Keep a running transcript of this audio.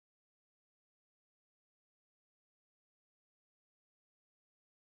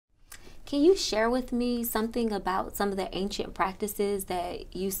Can you share with me something about some of the ancient practices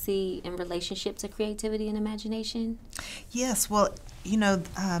that you see in relationship to creativity and imagination? Yes, well,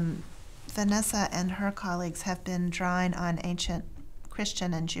 Vanessa and her colleagues have been drawing on ancient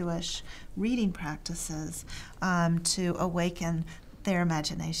Christian and Jewish reading practices to awaken their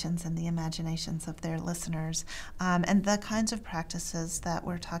imaginations and the imaginations of their listeners. And the kinds of practices that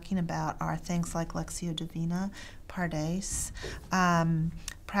we're talking about are things like Lectio Divina, Pardes,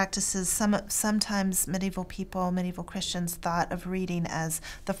 practices. Sometimes medieval Christians thought of reading as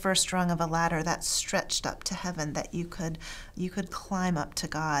the first rung of a ladder that stretched up to heaven, that you could climb up to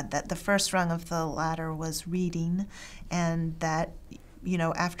God, that the first rung of the ladder was reading, and that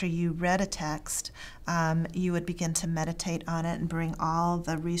after you read a text, you would begin to meditate on it and bring all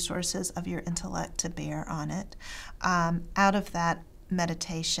the resources of your intellect to bear on it. Out of that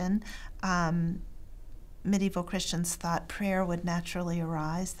meditation, medieval Christians thought prayer would naturally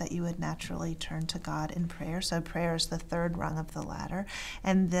arise, that you would naturally turn to God in prayer. So prayer is the third rung of the ladder.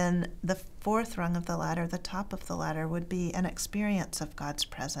 And then the fourth rung of the ladder, the top of the ladder, would be an experience of God's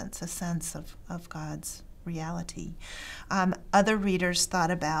presence, a sense of God's reality. Other readers thought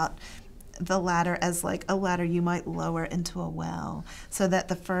about the ladder as like a ladder you might lower into a well, so that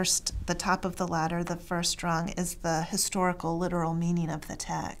the top of the ladder, the first rung, is the historical, literal meaning of the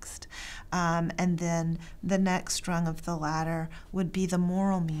text. And then the next rung of the ladder would be the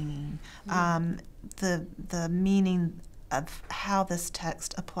moral meaning, the meaning of how this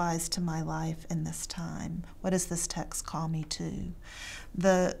text applies to my life in this time. What does this text call me to?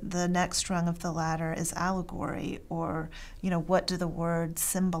 The next rung of the ladder is allegory, or what do the words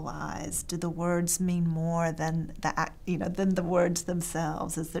symbolize? Do the words mean more than the words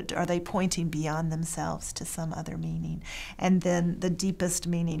themselves? Are they pointing beyond themselves to some other meaning? And then the deepest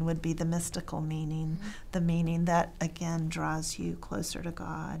meaning would be the mystical meaning, the meaning that again draws you closer to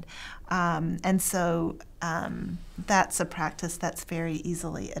God. And so that's a practice that's very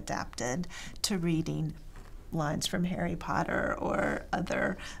easily adapted to reading lines from Harry Potter or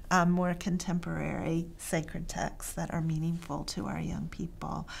other more contemporary sacred texts that are meaningful to our young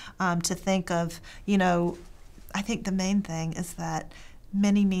people. To think of, I think the main thing is that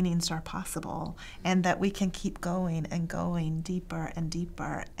many meanings are possible, and that we can keep going and going deeper and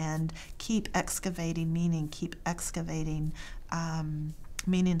deeper, and keep excavating meaning, keep excavating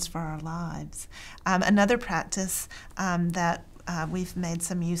meanings for our lives. Another practice that we've made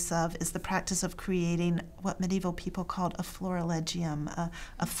some use of is the practice of creating what medieval people called a florilegium,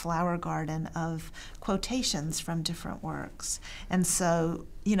 a flower garden of quotations from different works. And so,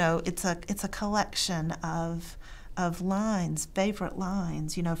 it's a collection of lines, favorite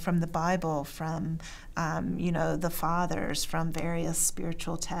lines, from the Bible, from, the fathers, from various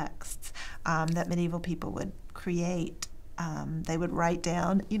spiritual texts that medieval people would create. They would write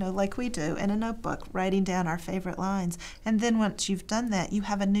down, like we do in a notebook, writing down our favorite lines. And then once you've done that, you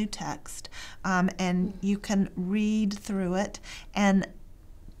have a new text, and you can read through it, and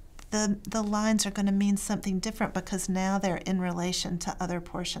the lines are going to mean something different because now they're in relation to other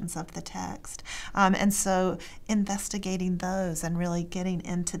portions of the text. And so investigating those and really getting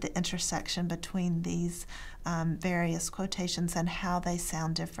into the intersection between these various quotations and how they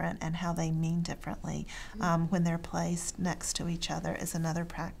sound different and how they mean differently when they're placed next to each other is another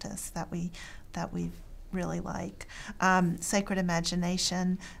practice that we really like. Sacred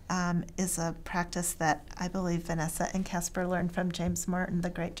imagination is a practice that I believe Vanessa and Casper learned from James Martin, the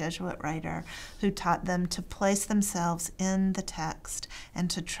great Jesuit writer, who taught them to place themselves in the text and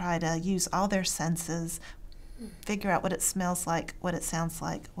to try to use all their senses, figure out what it smells like, what it sounds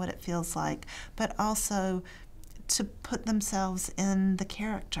like, what it feels like, but also to put themselves in the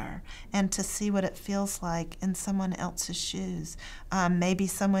character and to see what it feels like in someone else's shoes. Maybe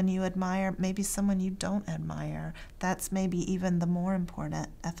someone you admire, maybe someone you don't admire. That's maybe even the more important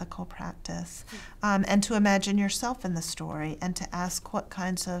ethical practice. And to imagine yourself in the story and to ask what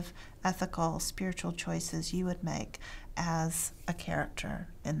kinds of ethical, spiritual choices you would make as a character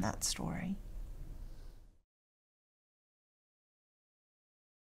in that story.